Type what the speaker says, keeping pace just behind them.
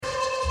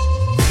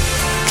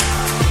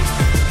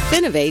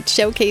Finovate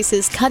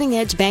showcases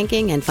cutting-edge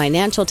banking and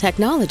financial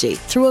technology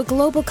through a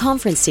global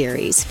conference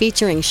series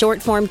featuring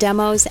short-form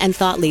demos and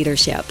thought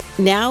leadership.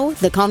 Now,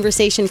 the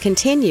conversation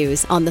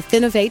continues on the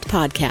Finovate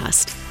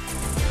podcast.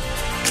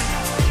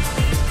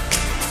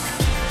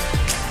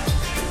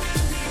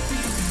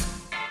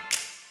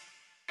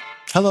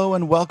 Hello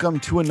and welcome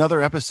to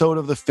another episode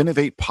of the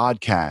Finovate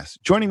podcast.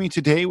 Joining me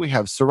today, we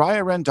have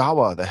Soraya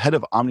Randhawa, the head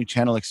of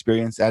omnichannel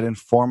experience at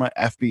Informa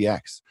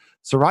FBX.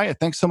 Soraya,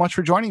 thanks so much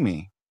for joining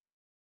me.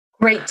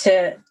 Great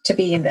to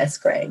be in this,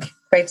 Greg.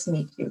 Great to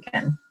meet you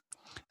again.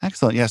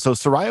 Excellent. Yeah, so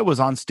Soraya was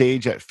on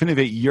stage at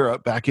Finovate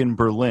Europe back in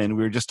Berlin.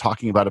 We were just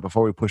talking about it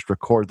before we pushed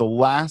record. The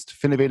last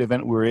Finovate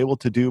event we were able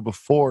to do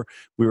before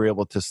we were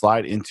able to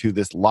slide into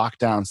this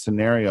lockdown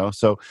scenario.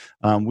 So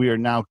we are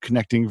now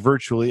connecting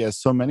virtually, as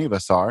so many of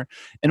us are.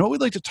 And what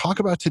we'd like to talk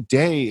about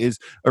today is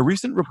a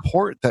recent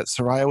report that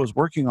Soraya was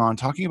working on,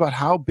 talking about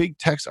how big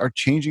techs are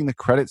changing the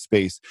credit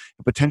space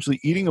and potentially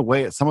eating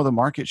away at some of the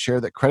market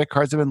share that credit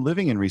cards have been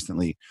living in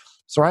recently.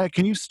 Soraya,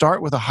 can you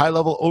start with a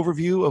high-level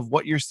overview of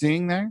what you're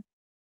seeing there?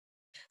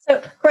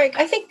 So, Greg,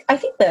 I think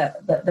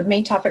the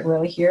main topic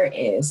really here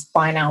is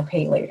buy now,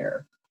 pay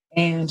later.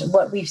 And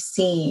what we've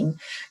seen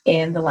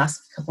in the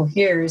last couple of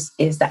years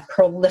is that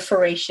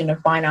proliferation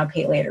of buy now,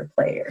 pay later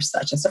players,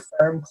 such as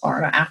Affirm,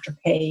 Klarna,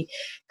 Afterpay,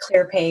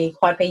 ClearPay,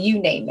 QuadPay, you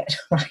name it,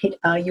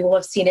 right? You will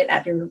have seen it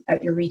at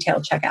your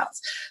retail checkouts.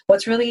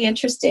 What's really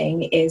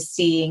interesting is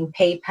seeing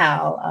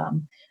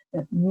PayPal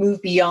move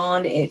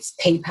beyond its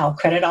PayPal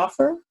credit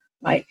offer.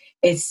 Right,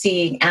 is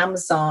seeing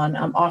Amazon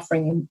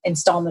offering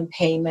installment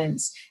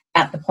payments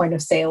at the point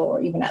of sale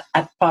or even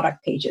at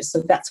product pages.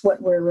 So that's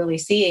what we're really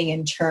seeing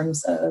in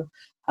terms of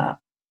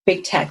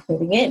big tech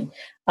moving in.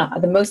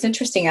 The most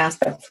interesting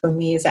aspect for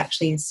me is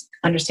actually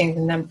understanding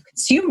the number of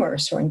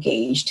consumers who are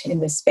engaged in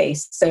this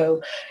space.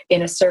 So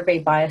in a survey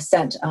by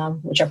Ascent,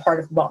 which are part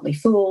of Motley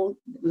Fool,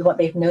 what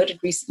they've noted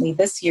recently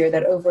this year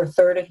that over a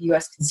third of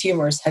U.S.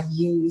 consumers have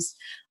used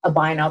a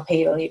buy now,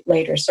 pay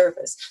later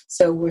service.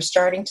 So we're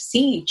starting to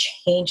see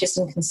changes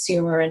in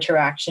consumer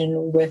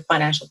interaction with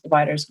financial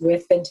providers,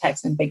 with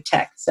fintechs and big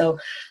tech. So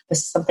this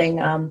is something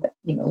that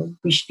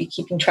we should be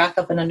keeping track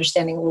of and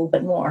understanding a little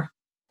bit more.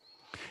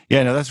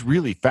 Yeah, no, that's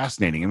really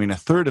fascinating. I mean, a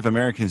third of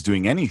Americans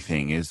doing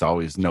anything is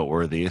always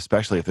noteworthy,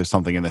 especially if there's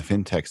something in the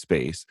fintech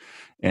space.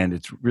 And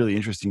it's really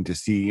interesting to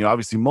see,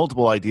 obviously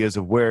multiple ideas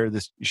of where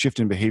this shift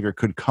in behavior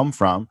could come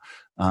from.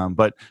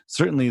 But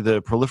certainly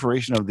the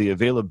proliferation of the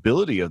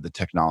availability of the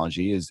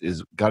technology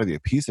is got to be a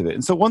piece of it.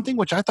 And so one thing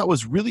which I thought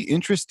was really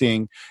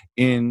interesting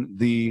in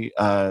the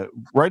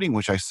writing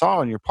which I saw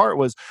on your part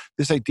was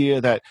this idea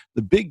that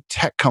the big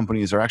tech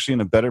companies are actually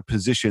in a better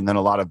position than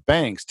a lot of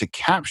banks to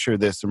capture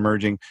this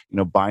emerging,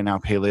 buy now,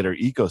 pay later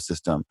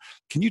ecosystem.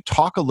 Can you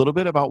talk a little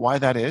bit about why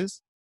that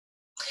is?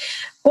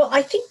 Well,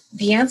 I think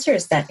the answer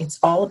is that it's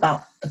all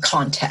about the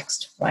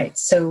context, right?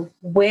 So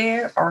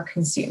where are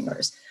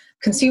consumers?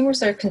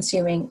 Consumers are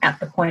consuming at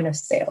the point of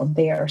sale.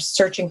 They are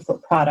searching for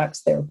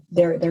products.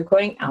 They're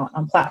going out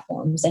on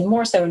platforms, and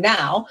more so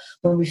now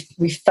when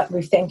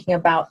we're thinking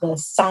about the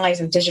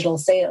size of digital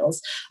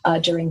sales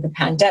during the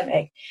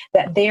pandemic,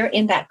 that they're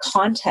in that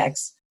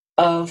context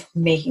of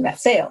making that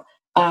sale.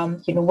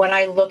 When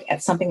I look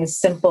at something as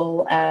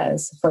simple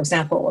as, for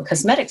example, a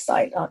cosmetic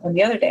site, on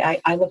the other day,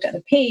 I looked at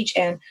the page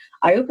and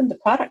I opened the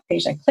product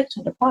page. I clicked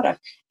on the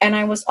product, and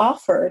I was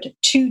offered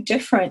two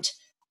different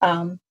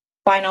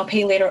buy now,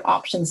 pay later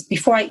options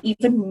before I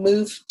even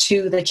moved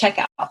to the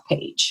checkout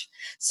page.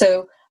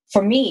 So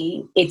for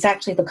me, it's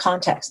actually the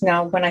context.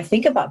 Now, when I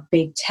think about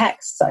big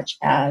tech such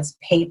as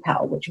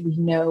PayPal, which we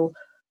know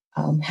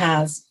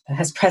has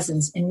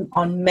presence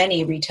on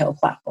many retail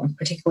platforms,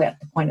 particularly at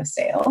the point of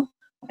sale,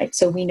 right?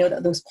 So we know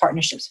that those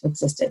partnerships have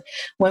existed.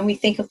 When we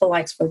think of the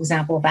likes, for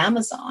example, of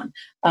Amazon,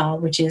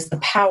 which is the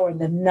power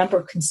and the number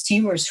of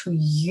consumers who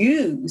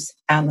use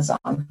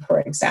Amazon, for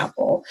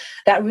example,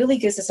 that really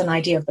gives us an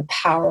idea of the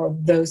power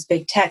of those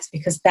big techs,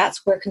 because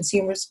that's where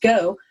consumers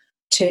go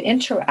to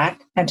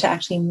interact and to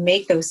actually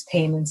make those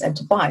payments and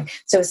to buy.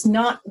 So it's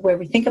not where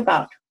we think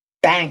about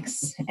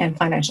banks and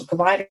financial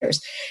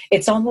providers.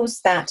 It's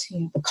almost that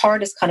the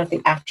card is kind of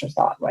the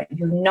afterthought, right?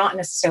 You're not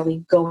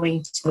necessarily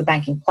going to the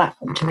banking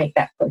platform to make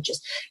that purchase.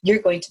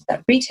 You're going to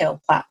that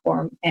retail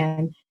platform,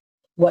 and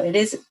what it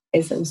is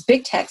those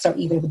big techs are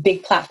either the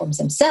big platforms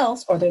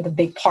themselves or they're the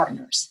big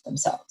partners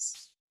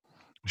themselves.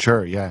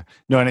 Sure, yeah.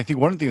 No, and I think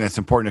one thing that's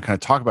important to kind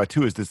of talk about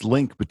too is this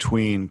link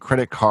between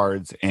credit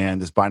cards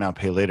and this buy now,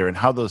 pay later, and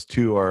how those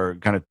two are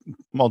kind of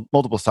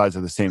multiple sides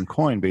of the same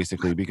coin,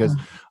 basically, because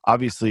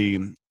obviously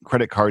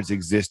credit cards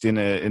exist in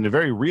a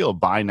very real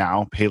buy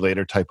now, pay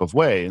later type of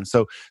way. And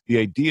so the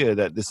idea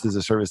that this is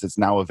a service that's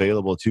now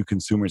available to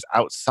consumers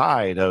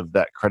outside of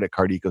that credit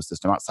card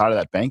ecosystem, outside of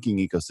that banking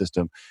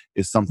ecosystem,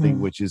 is something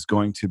which is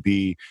going to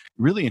be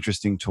really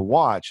interesting to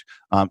watch.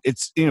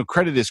 It's,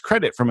 credit is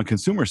credit from a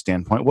consumer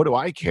standpoint. What do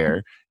I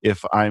care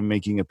if I'm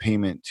making a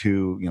payment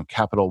to,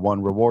 Capital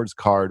One rewards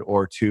card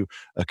or to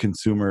a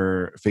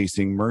consumer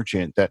facing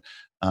merchant that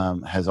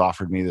has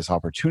offered me this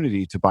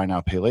opportunity to buy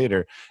now, pay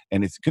later.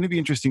 And it's going to be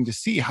interesting to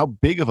see how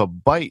big of a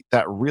bite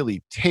that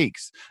really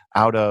takes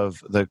out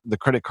of the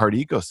credit card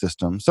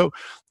ecosystem. So,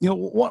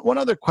 one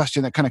other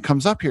question that kind of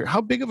comes up here,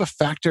 how big of a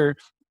factor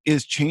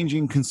is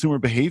changing consumer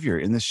behavior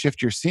in this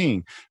shift you're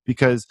seeing?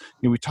 Because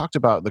we talked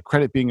about the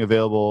credit being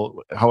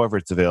available, however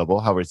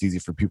it's easy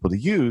for people to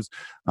use.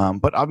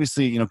 But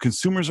obviously,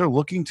 consumers are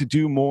looking to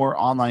do more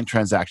online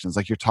transactions,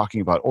 like you're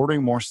talking about,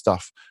 ordering more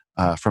stuff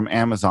from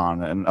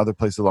Amazon and other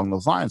places along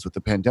those lines with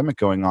the pandemic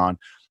going on.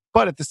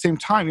 But at the same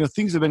time,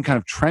 things have been kind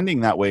of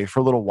trending that way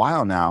for a little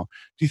while now.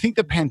 Do you think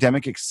the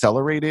pandemic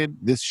accelerated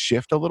this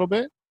shift a little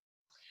bit?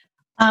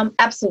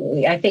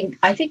 Absolutely. I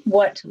think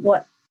what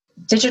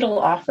digital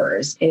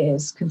offers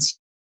is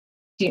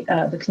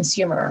the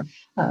consumer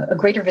a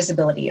greater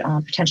visibility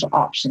on potential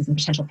options and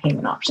potential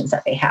payment options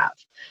that they have.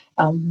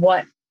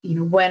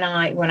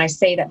 When I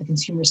say that the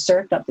consumer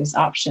served up these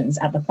options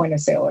at the point of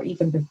sale or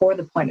even before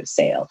the point of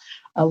sale,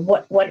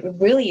 what it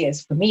really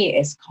is for me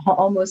is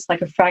almost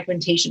like a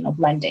fragmentation of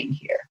lending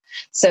here.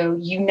 So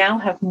you now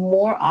have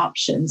more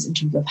options in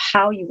terms of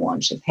how you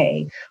want to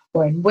pay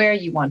or where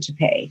you want to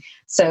pay.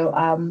 So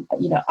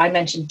I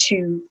mentioned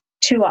two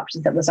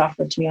options that was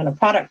offered to me on a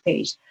product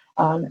page.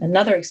 On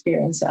another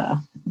experience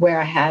where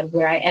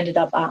I ended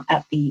up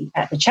at the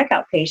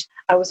checkout page,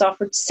 I was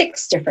offered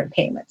 6 different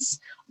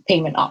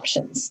payment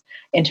options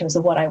in terms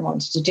of what I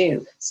wanted to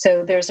do.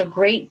 So there's a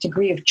great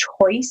degree of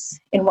choice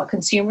in what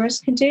consumers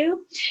can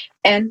do.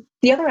 And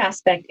the other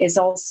aspect is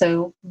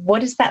also,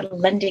 what is that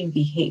lending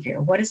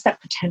behavior? What is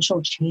that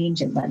potential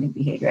change in lending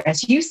behavior?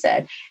 As you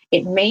said,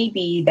 it may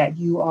be that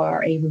you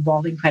are a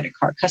revolving credit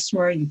card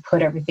customer. You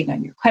put everything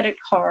on your credit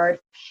card.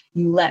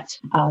 You let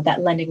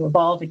that lending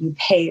revolve and you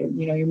pay,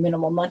 your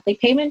minimal monthly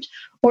payment.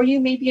 Or you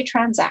may be a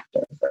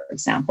transactor, for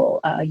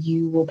example.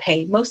 You will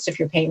pay most of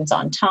your payments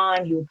on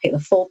time. You will pay the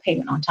full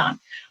payment on time.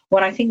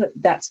 What I think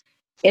that's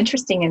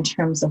interesting in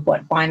terms of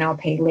what buy now,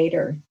 pay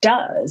later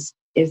does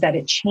is that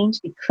it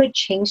could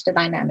change the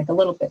dynamic a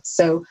little bit.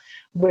 So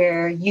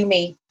where you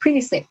may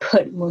previously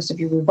put most of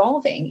your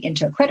revolving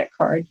into a credit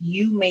card,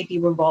 you may be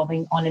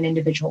revolving on an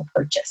individual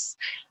purchase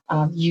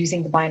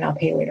using the buy now,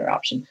 pay later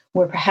option.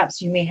 Where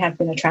perhaps you may have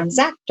been a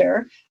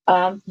transactor,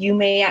 you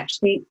may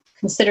actually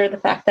consider the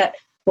fact that,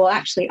 well,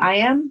 actually, I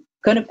am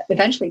going to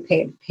eventually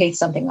pay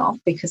something off,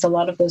 because a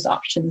lot of those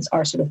options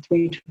are sort of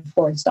 3 to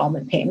 4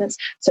 installment payments.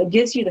 So it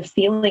gives you the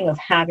feeling of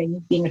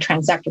being a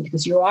transactor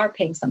because you are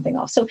paying something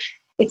off. So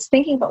it's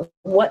thinking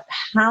about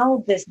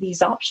how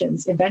these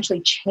options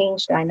eventually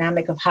change the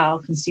dynamic of how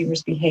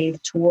consumers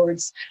behave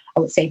towards, I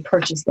would say,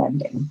 purchase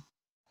lending.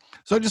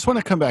 So I just want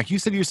to come back. You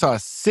said you saw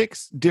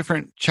 6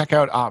 different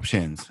checkout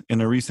options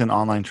in a recent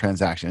online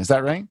transaction. Is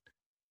that right?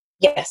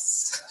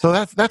 Yes. So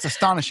that's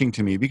astonishing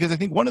to me, because I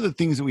think one of the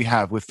things that we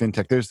have with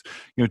fintech, there's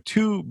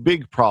 2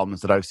 big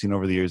problems that I've seen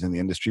over the years in the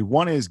industry.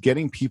 One is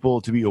getting people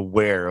to be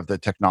aware of the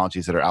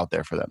technologies that are out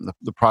there for them,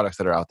 the products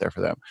that are out there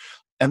for them.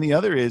 And the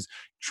other is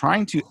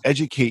trying to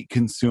educate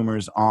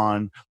consumers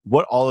on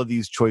what all of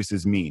these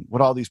choices mean,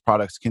 what all these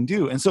products can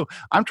do. And so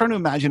I'm trying to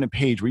imagine a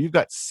page where you've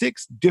got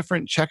 6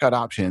 different checkout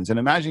options, and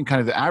imagine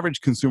kind of the average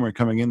consumer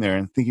coming in there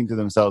and thinking to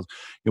themselves,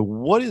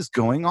 what is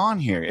going on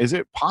here? Is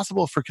it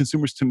possible for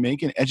consumers to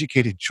make an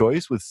educated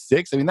choice with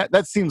 6? I mean,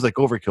 that seems like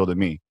overkill to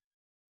me.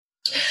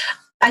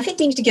 I think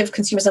they need to give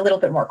consumers a little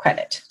bit more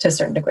credit to a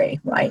certain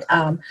degree, right?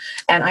 And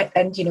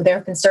there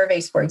have been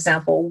surveys, for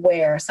example,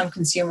 where some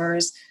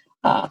consumers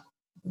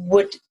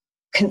would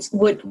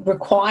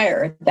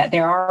require that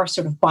there are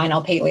sort of buy now,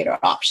 pay later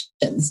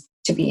options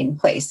to be in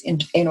place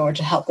in order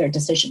to help their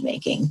decision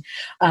making.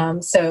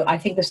 So I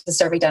think this was a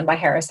survey done by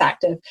Harris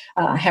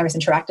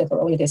Interactive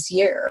early this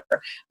year,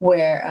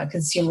 where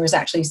consumers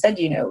actually said,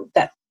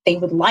 that they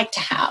would like to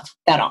have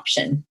that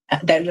option,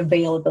 that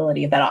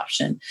availability of that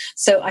option.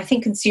 So I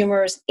think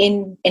consumers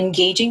in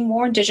engaging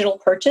more in digital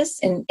purchase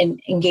and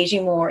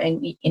engaging more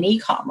in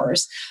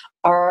e-commerce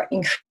are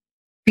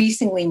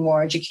increasingly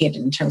more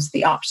educated in terms of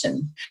the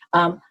option.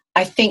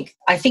 I think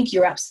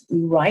you're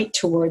absolutely right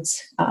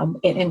towards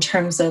in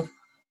terms of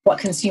what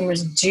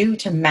consumers do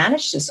to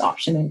manage this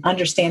option and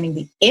understanding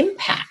the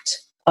impact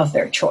of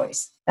their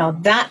choice. Now,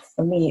 that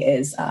for me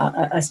is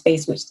a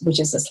space which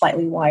is a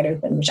slightly wider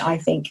than which I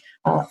think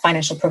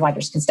financial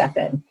providers can step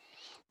in.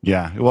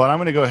 Yeah. Well, I'm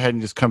going to go ahead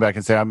and just come back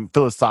and say I'm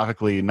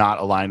philosophically not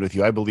aligned with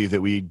you. I believe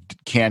that we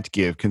can't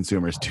give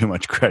consumers too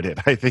much credit.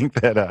 I think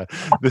that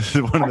this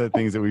is one of the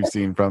things that we've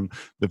seen from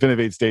the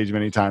Finovate stage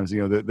many times.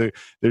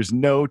 There's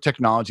no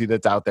technology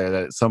that's out there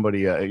that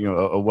somebody,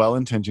 a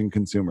well-intentioned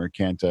consumer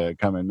can't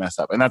come and mess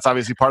up. And that's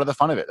obviously part of the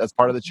fun of it. That's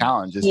part of the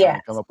challenge, is trying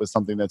to come up with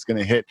something that's going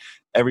to hit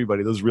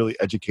everybody, those really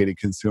educated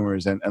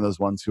consumers and those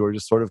ones who are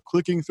just sort of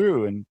clicking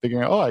through and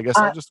figuring out, I guess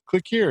I'll just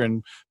click here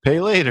and pay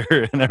later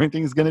and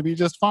everything's going to be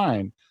just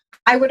fine.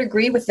 I would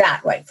agree with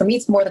that. Right. For me,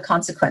 it's more the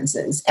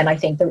consequences. And I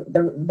think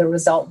the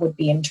result would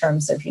be in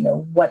terms of,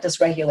 what does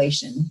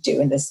regulation do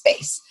in this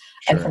space?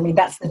 Sure. And for me,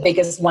 that's the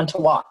biggest one to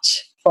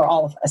watch for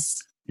all of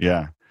us.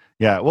 Yeah.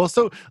 Yeah, well,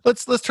 so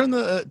let's turn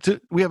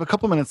we have a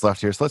couple minutes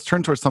left here, so let's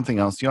turn towards something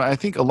else. I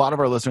think a lot of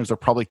our listeners are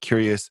probably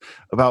curious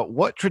about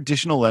what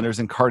traditional lenders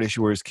and card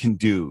issuers can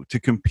do to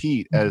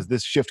compete as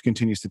this shift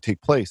continues to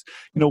take place.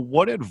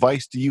 What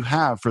advice do you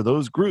have for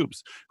those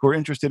groups who are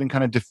interested in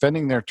kind of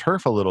defending their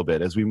turf a little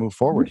bit as we move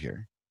forward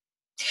here?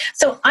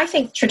 So I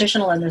think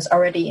traditional lenders are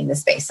already in the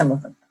space. Some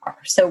of them are.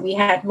 So we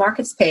had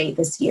Markets Pay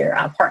this year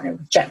partnered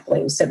with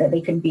JetBlue so that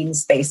they could be in the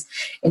space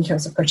in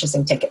terms of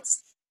purchasing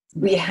tickets.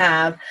 We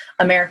have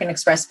American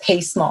Express Pay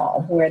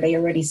Small, where they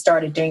already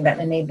started doing that,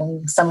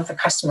 enabling some of the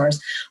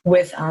customers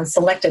with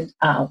selected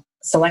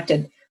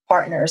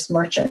partners,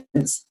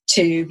 merchants,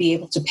 to be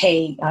able to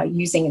pay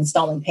using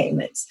installment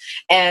payments.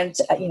 And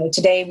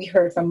today we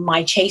heard from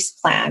My Chase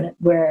plan,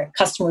 where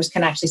customers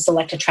can actually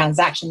select a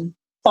transaction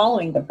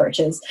following the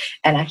purchase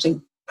and actually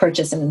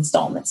purchase an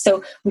installment.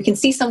 So we can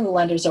see some of the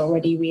lenders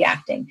already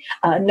reacting.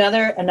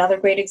 Another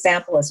great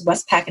example is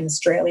Westpac in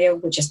Australia,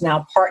 which is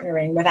now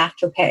partnering with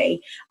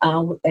Afterpay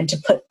and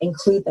to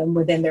include them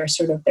within their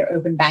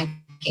open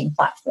banking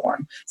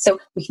platform. So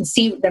we can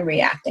see them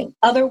reacting.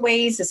 Other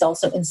ways is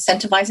also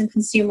incentivizing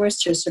consumers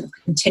to sort of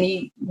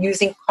continue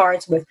using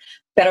cards with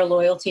better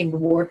loyalty and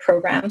reward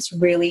programs,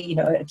 really,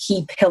 a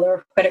key pillar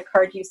of credit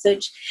card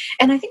usage.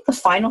 And I think the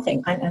final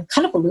thing, I'm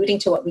kind of alluding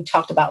to what we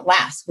talked about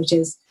last, which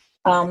is,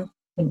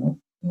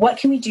 what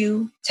can we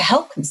do to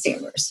help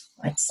consumers?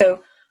 Right?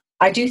 So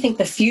I do think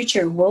the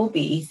future will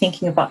be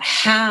thinking about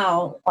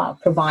how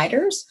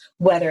providers,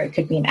 whether it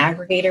could be an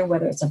aggregator,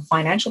 whether it's a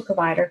financial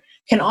provider,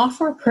 can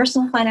offer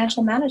personal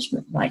financial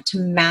management, right, to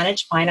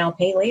manage buy now,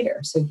 pay later.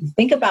 So if you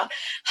think about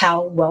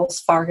how Wells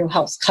Fargo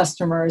helps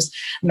customers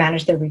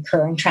manage their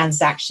recurring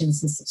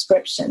transactions and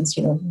subscriptions,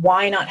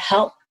 why not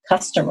help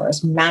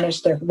customers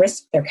manage their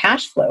risk, their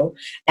cash flow,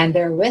 and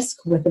their risk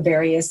with the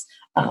various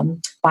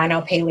buy now,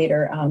 pay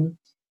later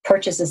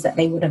purchases that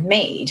they would have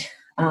made.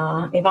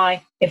 If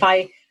I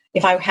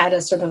had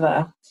a sort of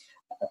a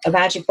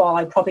magic ball,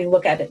 I'd probably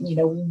look at it,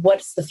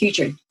 what's the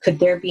future? Could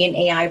there be an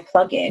AI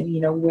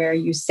plugin, where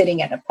you're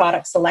sitting at a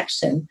product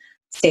selection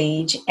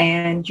stage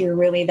and you're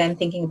really then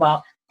thinking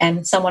about,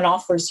 and someone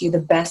offers you the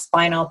best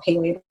buy now, pay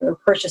later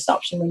purchase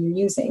option when you're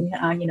using,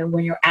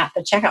 when you're at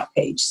the checkout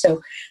page.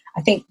 So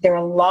I think there are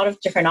a lot of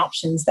different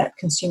options that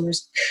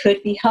consumers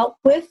could be helped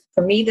with.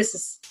 For me, this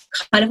is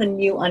kind of a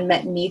new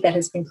unmet need that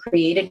has been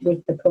created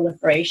with the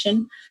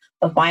proliferation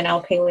of buy now,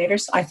 pay later.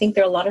 So I think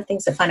there are a lot of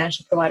things that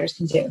financial providers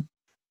can do.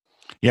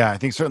 Yeah, I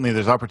think certainly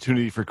there's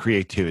opportunity for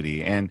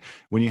creativity. And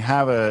when you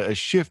have a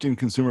shift in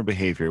consumer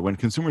behavior, when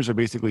consumers are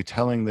basically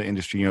telling the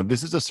industry,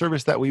 this is a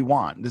service that we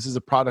want, this is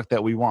a product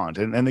that we want,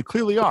 and they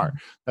clearly are.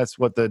 That's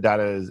what the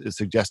data is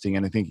suggesting.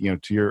 And I think,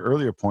 to your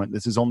earlier point,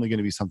 this is only going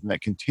to be something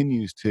that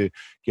continues to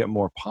get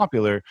more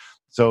popular.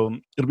 So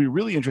it'll be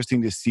really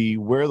interesting to see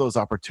where those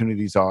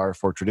opportunities are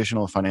for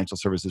traditional financial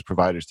services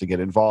providers to get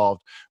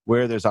involved,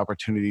 where there's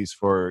opportunities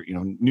for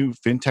new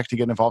fintech to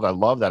get involved. I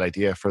love that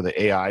idea for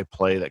the AI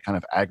play, that kind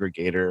of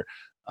aggregator.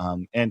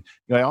 And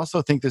I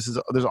also think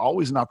there's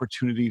always an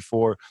opportunity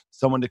for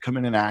someone to come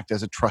in and act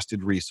as a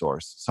trusted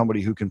resource, somebody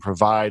who can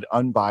provide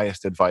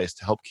unbiased advice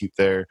to help keep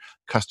their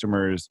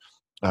customers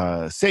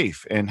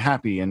safe and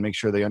happy and make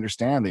sure they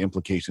understand the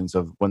implications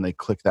of when they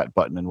click that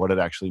button and what it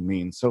actually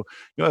means. So,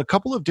 a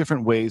couple of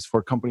different ways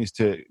for companies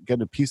to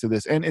get a piece of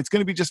this. And it's going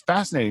to be just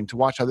fascinating to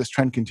watch how this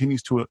trend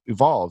continues to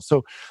evolve.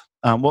 So,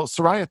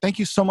 Soraya, thank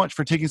you so much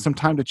for taking some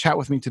time to chat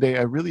with me today.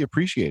 I really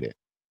appreciate it.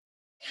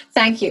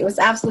 Thank you. It was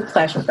an absolute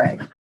pleasure,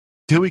 Greg.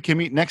 Till we can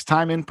meet next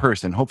time in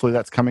person. Hopefully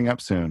that's coming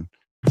up soon.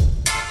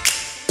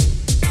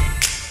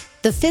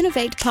 The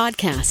Finovate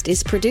podcast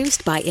is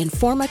produced by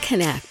Informa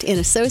Connect in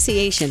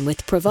association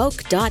with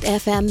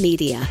Provoke.fm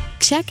Media.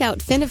 Check out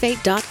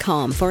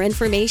Finovate.com for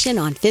information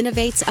on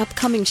Finovate's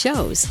upcoming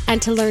shows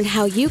and to learn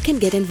how you can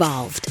get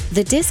involved.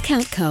 The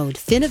discount code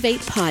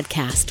Finovate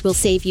Podcast will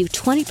save you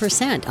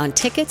 20% on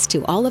tickets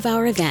to all of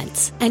our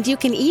events. And you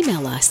can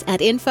email us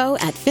at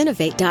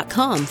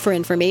info@Finovate.com for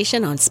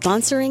information on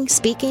sponsoring,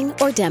 speaking,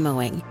 or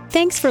demoing.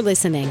 Thanks for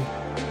listening.